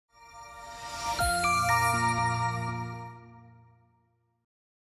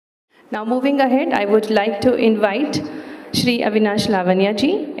Now moving ahead, I would like to invite Shri Avinash Lavania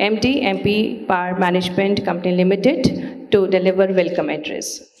ji, MD, MP, Power Management Company Limited, to deliver welcome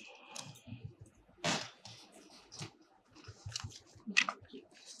address.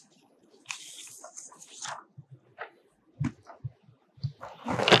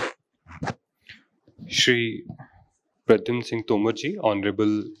 Shri Pradyumn Singh Tomar ji,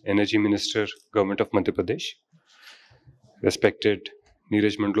 Honorable Energy Minister, Government of Madhya Pradesh. Respected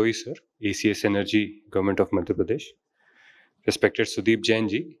Neeraj Mandloi sir, ACS Energy, Government of Madhya Pradesh. Respected Sudeep Jain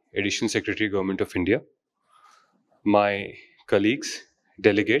ji, Additional Secretary, Government of India. My colleagues,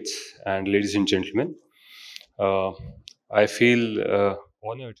 delegates, and ladies and gentlemen, I feel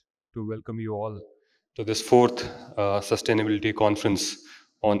honored to welcome you all to this fourth Sustainability Conference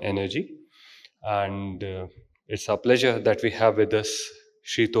on Energy. And it's a pleasure that we have with us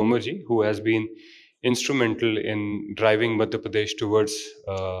Shri Tomarji, who has been instrumental in driving Madhya Pradesh towards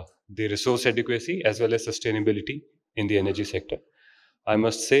the resource adequacy as well as sustainability in the energy sector. I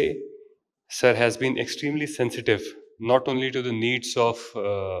must say, Sir has been extremely sensitive not only to the needs of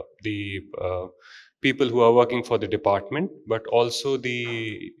the people who are working for the department, but also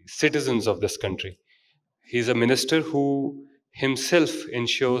the citizens of this country. He's a minister who himself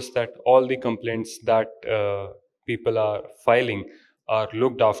ensures that all the complaints that people are filing are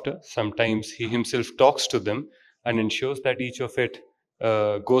looked after. Sometimes he himself talks to them and ensures that each of it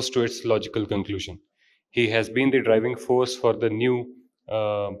goes to its logical conclusion. He has been the driving force for the new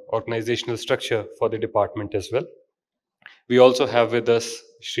organizational structure for the department as well. We also have with us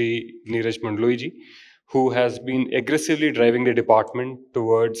Shri Neeraj Mandloiji, who has been aggressively driving the department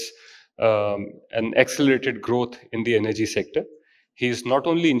towards an accelerated growth in the energy sector. He is not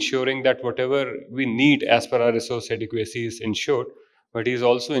only ensuring that whatever we need as per our resource adequacy is ensured, but he is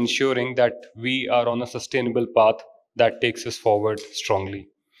also ensuring that we are on a sustainable path that takes us forward strongly.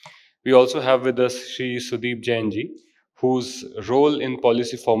 We also have with us Shri Sudeep Jain ji, whose role in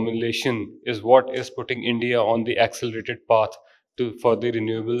policy formulation is what is putting India on the accelerated path for the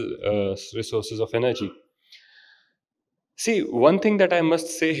renewable resources of energy. See, one thing that I must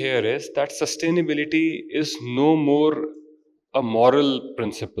say here is that sustainability is no more a moral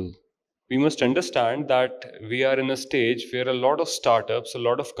principle. We must understand that we are in a stage where a lot of startups, a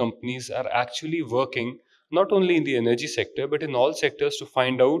lot of companies are actually working not only in the energy sector, but in all sectors to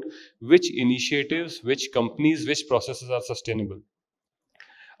find out which initiatives, which companies, which processes are sustainable.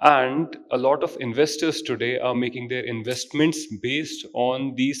 And a lot of investors today are making their investments based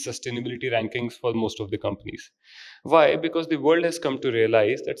on these sustainability rankings for most of the companies. Why? Because the world has come to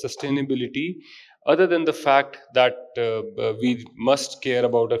realize that sustainability, other than the fact that we must care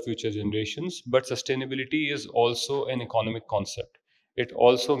about our future generations, but sustainability is also an economic concept. It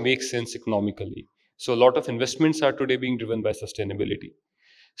also makes sense economically. So a lot of investments are today being driven by sustainability.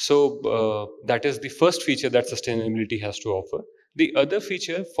 So that is the first feature that sustainability has to offer. The other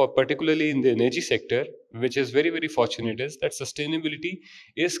feature, for particularly in the energy sector, which is very, very fortunate, is that sustainability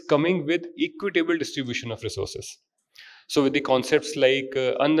is coming with equitable distribution of resources. So with the concepts like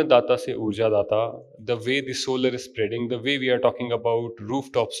Annadata se Urja Data, the way the solar is spreading, the way we are talking about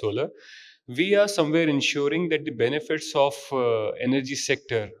rooftop solar, we are somewhere ensuring that the benefits of energy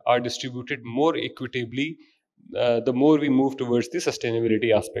sector are distributed more equitably the more we move towards the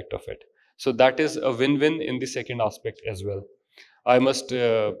sustainability aspect of it. So that is a win-win in the second aspect as well. I must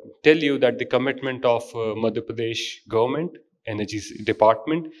tell you that the commitment of Madhya Pradesh government, energy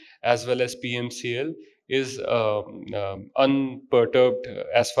department, as well as PMCL is unperturbed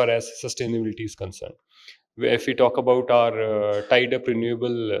as far as sustainability is concerned. If we talk about our tied up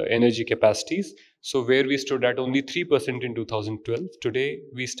renewable energy capacities, so where we stood at only 3% in 2012, today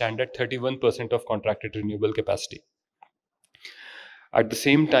we stand at 31% of contracted renewable capacity. At the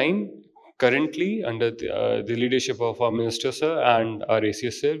same time, currently under the leadership of our Minister Sir and our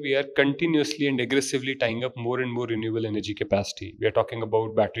ACS Sir, we are continuously and aggressively tying up more and more renewable energy capacity. We are talking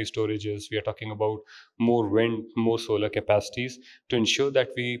about battery storages, we are talking about more wind, more solar capacities to ensure that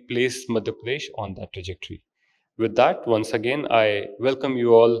we place Madhya Pradesh on that trajectory. With that, once again, I welcome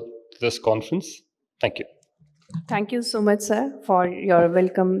you all to this conference. Thank you. Thank you so much, sir, for your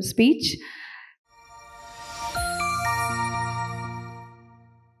welcome speech.